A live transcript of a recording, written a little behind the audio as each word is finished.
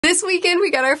This weekend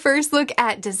we got our first look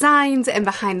at designs and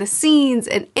behind the scenes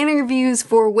and interviews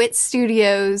for WIT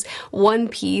Studios' One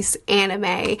Piece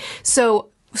anime.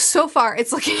 So far,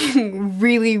 it's looking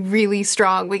really, really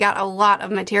strong. We got a lot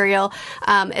of material,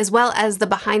 as well as the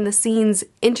behind-the-scenes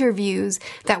interviews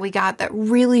that we got that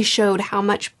really showed how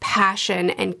much passion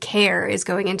and care is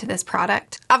going into this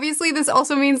product. Obviously, this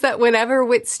also means that whenever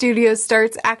WIT Studios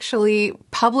starts actually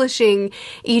publishing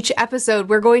each episode,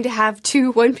 we're going to have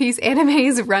 2 One Piece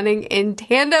animes running in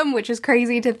tandem, which is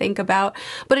crazy to think about.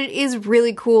 But it is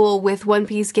really cool with One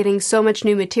Piece getting so much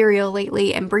new material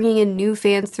lately and bringing in new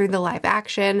fans through the live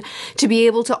action, to be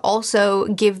able to also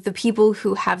give the people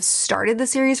who have started the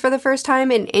series for the first time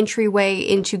an entryway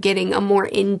into getting a more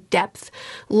in-depth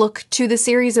look to the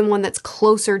series and one that's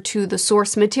closer to the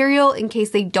source material in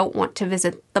case they don't want to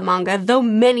visit the manga, though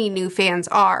many new fans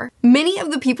are. Many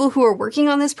of the people who are working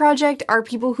on this project are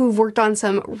people who've worked on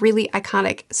some really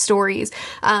iconic stories.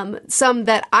 Some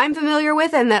that I'm familiar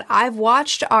with and that I've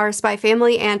watched are Spy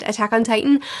Family and Attack on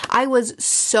Titan. I was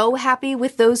so happy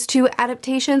with those 2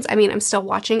 adaptations. I mean, I'm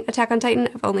still watching Attack on Titan.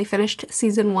 I've only finished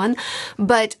season 1,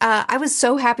 but I was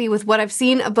so happy with what I've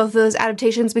seen of both of those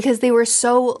adaptations because they were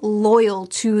so loyal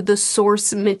to the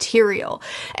source material.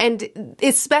 And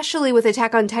especially with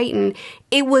Attack on Titan,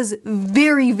 it was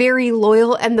very, very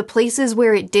loyal, and the places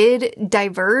where it did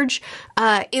diverge,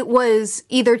 it was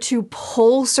either to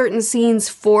pull certain scenes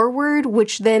forward,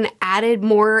 which then added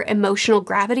more emotional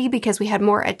gravity because we had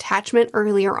more attachment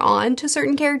earlier on to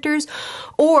certain characters,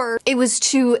 or it was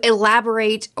to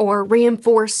elaborate or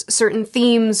reinforce certain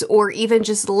themes, or even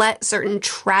just let certain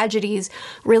tragedies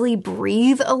really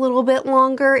breathe a little bit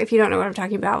longer. If you don't know what I'm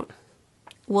talking about,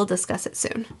 we'll discuss it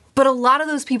soon. But a lot of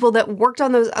those people that worked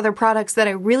on those other products that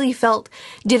I really felt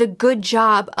did a good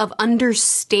job of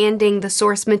understanding the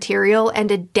source material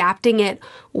and adapting it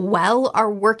well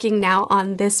are working now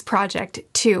on this project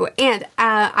too. And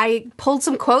I pulled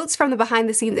some quotes from the behind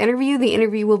the scenes interview. The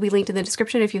interview will be linked in the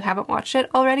description if you haven't watched it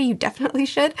already. You definitely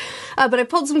should. But I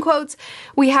pulled some quotes.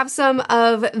 We have some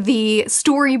of the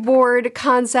storyboard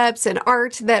concepts and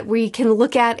art that we can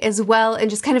look at as well and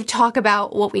just kind of talk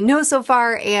about what we know so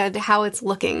far and how it's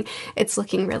looking. It's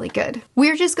looking really good.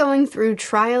 We're just going through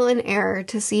trial and error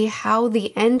to see how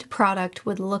the end product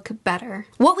would look better.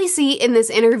 What we see in this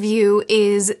interview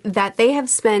is that they have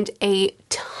spent a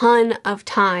ton of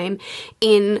time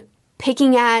in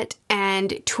picking at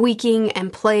and tweaking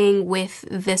and playing with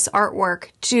this artwork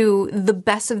to the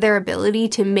best of their ability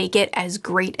to make it as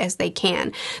great as they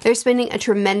can. They're spending a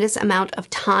tremendous amount of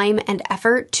time and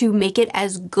effort to make it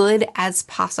as good as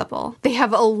possible. They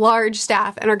have a large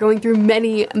staff and are going through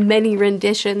many, many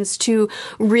renditions to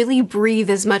really breathe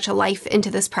as much life into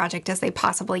this project as they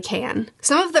possibly can.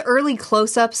 Some of the early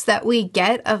close-ups that we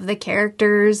get of the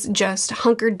characters just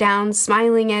hunkered down,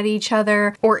 smiling at each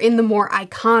other, or in the more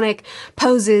iconic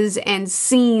poses and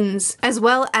scenes, as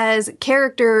well as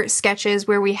character sketches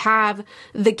where we have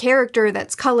the character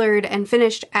that's colored and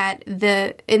finished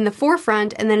in the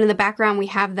forefront, and then in the background we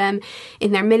have them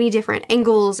in their many different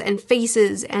angles and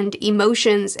faces and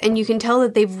emotions, and you can tell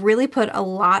that they've really put a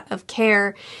lot of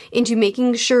care into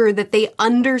making sure that they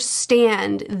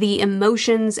understand the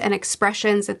emotions and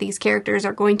expressions that these characters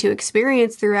are going to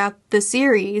experience throughout the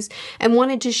series, and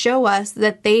wanted to show us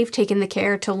that they've taken the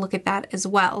care to look at that as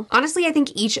well. Honestly, I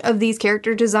think each of these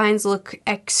character designs look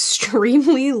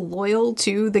extremely loyal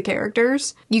to the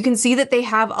characters. You can see that they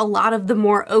have a lot of the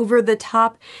more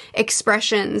over-the-top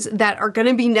expressions that are going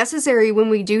to be necessary when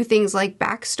we do things like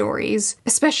backstories.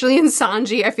 Especially in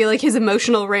Sanji, I feel like his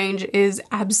emotional range is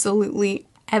absolutely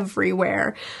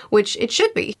everywhere, which it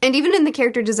should be. And even in the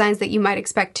character designs that you might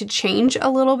expect to change a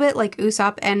little bit, like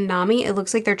Usopp and Nami, it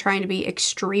looks like they're trying to be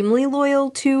extremely loyal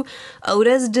to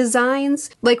Oda's designs.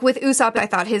 Like with Usopp, I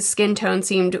thought his skin tone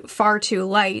seemed far too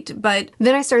light, but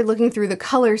then I started looking through the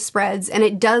color spreads, and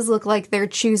it does look like they're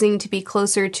choosing to be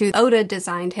closer to Oda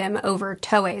designed him over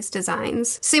Toei's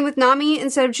designs. Same with Nami.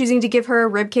 Instead of choosing to give her a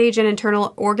ribcage and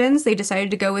internal organs, they decided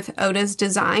to go with Oda's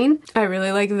design. I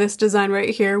really like this design right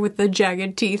here with the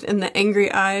jagged teeth and the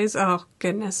angry eyes. Oh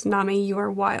goodness, Nami, you are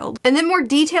wild. And then more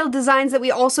detailed designs that we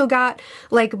also got,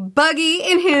 like Buggy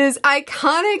in his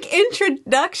iconic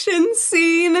introduction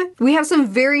scene. We have some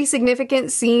very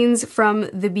significant scenes from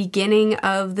the beginning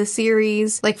of the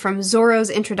series, like from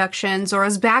Zoro's introduction,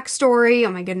 Zoro's backstory.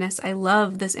 Oh my goodness, I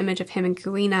love this image of him and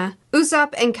Kuina.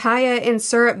 Usopp and Kaya in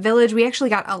Syrup Village. We actually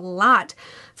got a lot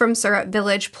from Surat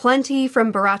Village, plenty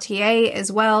from Baratier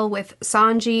as well, with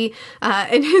Sanji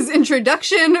in his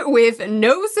introduction with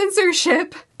no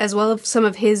censorship, as well as some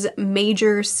of his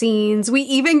major scenes. We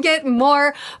even get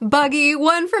more Buggy,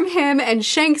 one from him and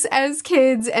Shanks as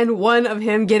kids, and one of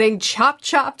him getting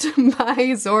chopped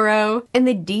by Zoro. And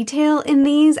the detail in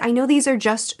these, I know these are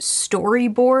just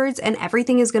storyboards and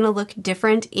everything is gonna look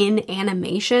different in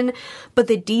animation, but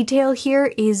the detail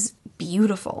here is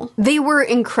beautiful. They were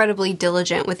incredibly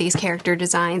diligent with these character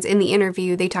designs. In the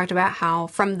interview, they talked about how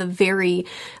from the very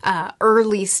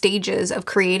early stages of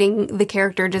creating the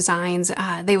character designs,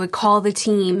 they would call the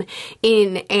team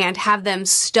in and have them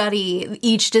study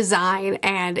each design,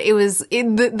 and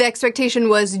the expectation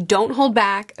was, don't hold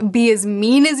back, be as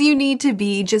mean as you need to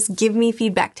be, just give me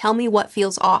feedback, tell me what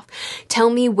feels off, tell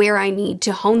me where I need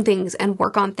to hone things and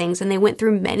work on things. And they went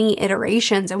through many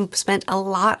iterations and spent a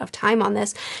lot of time on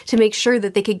this to make sure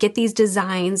that they could get these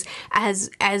designs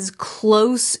as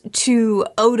close to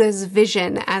Oda's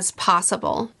vision as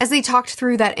possible. As they talked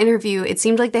through that interview, it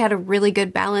seemed like they had a really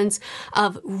good balance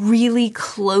of really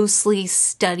closely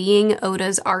studying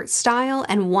Oda's art style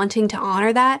and wanting to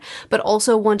honor that, but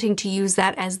also wanting to use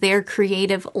that as their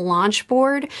creative launch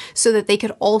board so that they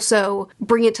could also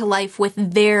bring it to life with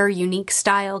their unique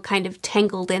style kind of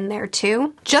tangled in there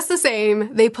too. Just the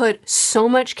same, they put so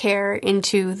much care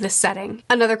into the setting.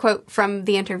 Another quote from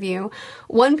the interview,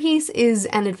 "One Piece is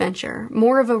an adventure,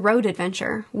 more of a road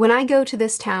adventure. When I go to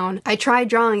this town, I try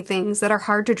drawing things that are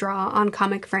hard to draw on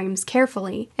comic frames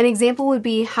carefully. An example would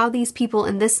be how these people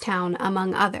in this town,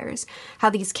 among others,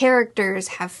 how these characters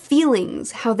have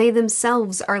feelings, how they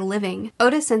themselves are living.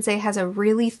 Oda-sensei has a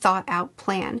really thought out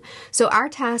plan, so our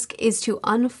task is to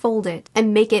unfold it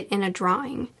and make it in a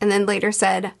drawing." And then later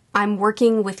said, "I'm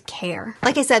working with care."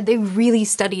 Like I said, they really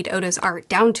studied Oda's art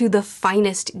down to the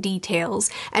finest details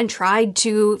and tried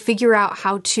to figure out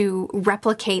how to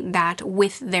replicate that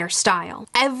with their style.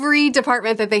 Every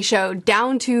department that they showed,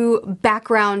 down to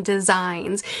background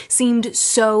designs, seemed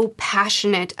so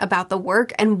passionate about the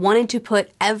work and wanted to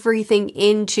put everything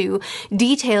into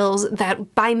details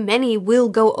that by many will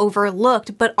go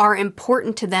overlooked, but are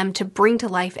important to them to bring to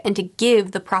life and to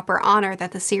give the proper honor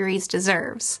that the series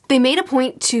deserves. They made a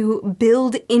point to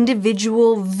build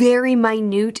individual, very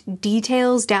minute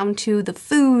details down to the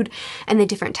food and the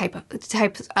different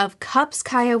types of cups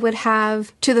Kaya would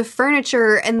have, to the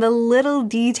furniture and the little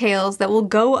details that will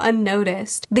go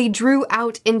unnoticed. They drew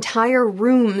out entire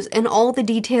rooms and all the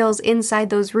details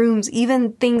inside those rooms,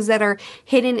 even things that are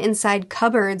hidden inside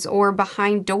cupboards or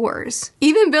behind doors.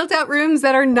 Even built out rooms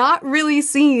that are not really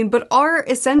seen but are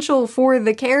essential for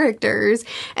the characters,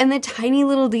 and the tiny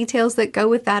little details that go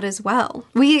with that as well.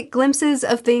 We get glimpses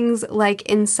of things like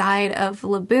inside of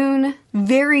Laboon,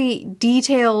 very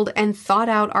detailed and thought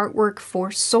out artwork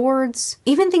for swords.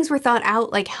 Even things were thought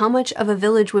out like how much of a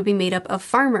village would be made up of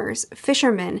farmers,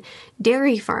 fishermen,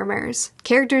 dairy farmers,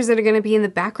 characters that are going to be in the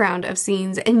background of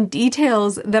scenes, and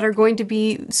details that are going to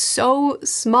be so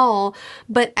small,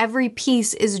 but every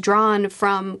piece is drawn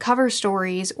from cover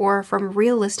stories or from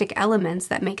realistic elements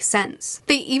that make sense.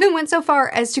 They even went so far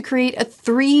as to create a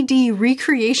 3D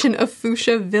recreation of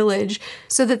Fuchsia Village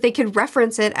so that they could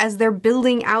reference it as they're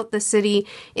building out the city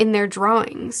in their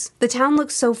drawings. The town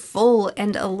looks so full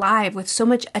and alive with so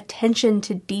much attention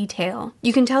to detail.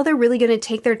 You can tell they're really going to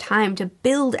take their time to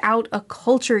build out a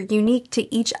culture unique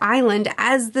to each island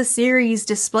as the series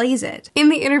displays it. In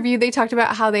the interview, they talked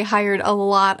about how they hired a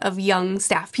lot of young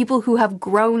staff, people who have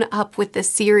grown up with this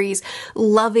series,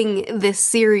 loving this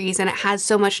series, and it has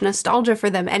so much nostalgia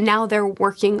for them, and now they're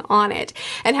working on it,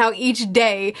 and how each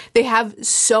day they have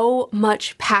so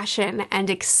much passion and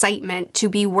excitement to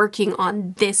be working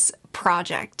on this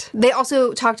project. They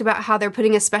also talked about how they're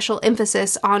putting a special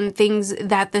emphasis on things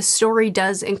that the story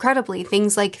does incredibly,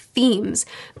 things like themes,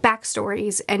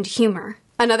 backstories, and humor.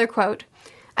 Another quote,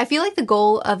 "I feel like the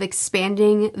goal of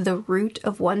expanding the root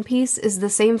of One Piece is the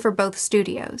same for both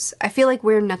studios. I feel like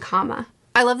we're Nakama."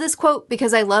 I love this quote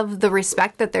because I love the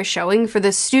respect that they're showing for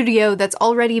the studio that's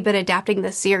already been adapting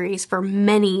the series for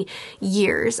many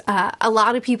years. A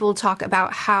lot of people talk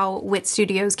about how WIT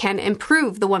Studios can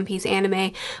improve the One Piece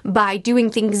anime by doing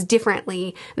things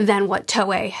differently than what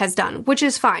Toei has done, which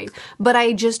is fine. But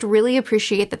I just really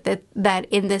appreciate that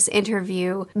in this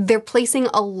interview, they're placing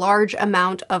a large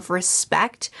amount of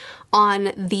respect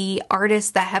on the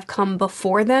artists that have come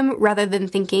before them, rather than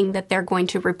thinking that they're going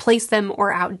to replace them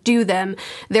or outdo them.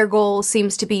 Their goal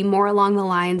seems to be more along the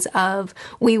lines of,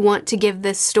 we want to give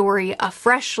this story a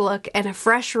fresh look and a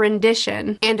fresh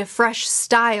rendition and a fresh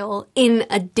style in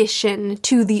addition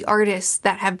to the artists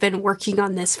that have been working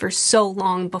on this for so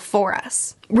long before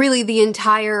us. really the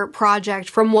entire project,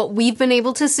 from what we've been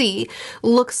able to see,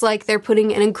 looks like they're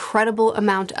putting an incredible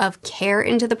amount of care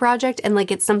into the project, and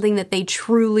like it's something that they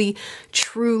truly,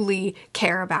 truly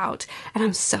care about. And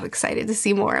I'm so excited to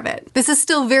see more of it. This is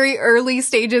still very early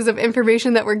stages of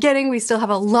information that we're getting. We still have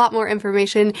a lot more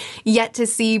information yet to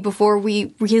see before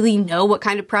we really know what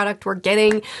kind of product we're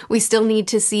getting. We still need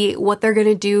to see what they're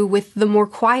gonna do with the more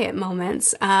quiet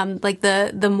moments, like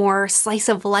the more slice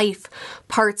of life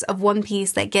parts of One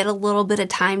Piece that get a little bit of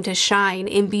time to shine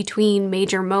in between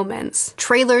major moments.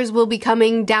 Trailers will be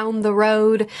coming down the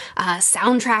road.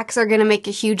 Soundtracks are gonna make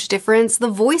a huge difference. The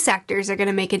voice actors are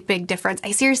gonna make a big difference.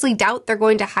 I seriously doubt they're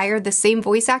going to hire the same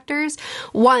voice actors.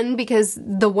 One, because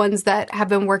the ones that have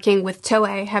been working with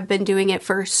Toei have been doing it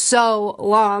for so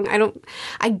long.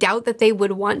 I doubt that they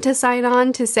would want to sign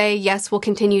on to say, yes, we'll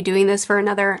continue doing this for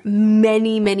another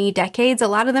many, many decades. A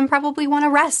lot of them probably want to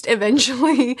rest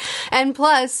eventually. And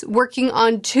plus, working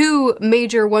on 2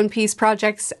 major One Piece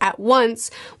projects at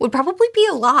once would probably be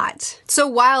a lot. So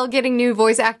while getting new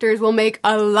voice actors will make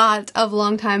a lot of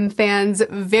longtime fans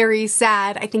very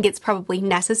sad, I think it's probably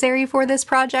necessary for this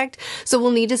project. So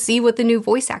we'll need to see what the new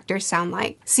voice actors sound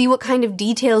like. See what kind of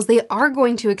details they are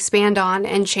going to expand on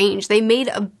and change. They made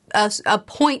a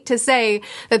point to say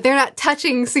that they're not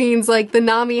touching scenes like the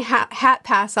Nami hat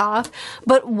pass off,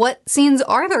 but what scenes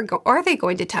are they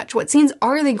going to touch? What scenes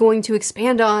are they going to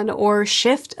expand on or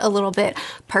shift a little bit?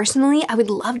 Personally, I would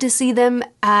love to see them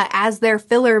as their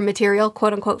filler material,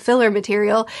 quote unquote filler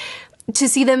material, to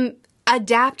see them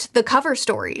adapt the cover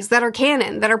stories that are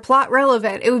canon, that are plot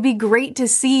relevant. It would be great to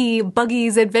see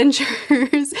Buggy's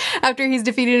adventures after he's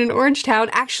defeated in Orange Town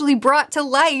actually brought to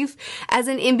life as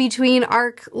an in-between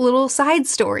arc little side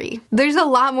story. There's a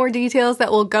lot more details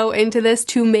that will go into this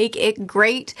to make it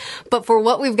great, but for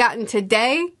what we've gotten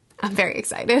today, I'm very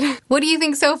excited. What do you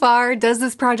think so far? Does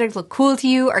this project look cool to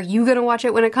you? Are you gonna watch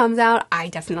it when it comes out? I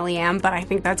definitely am, but I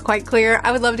think that's quite clear.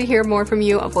 I would love to hear more from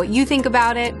you of what you think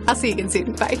about it. I'll see you again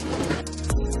soon. Bye.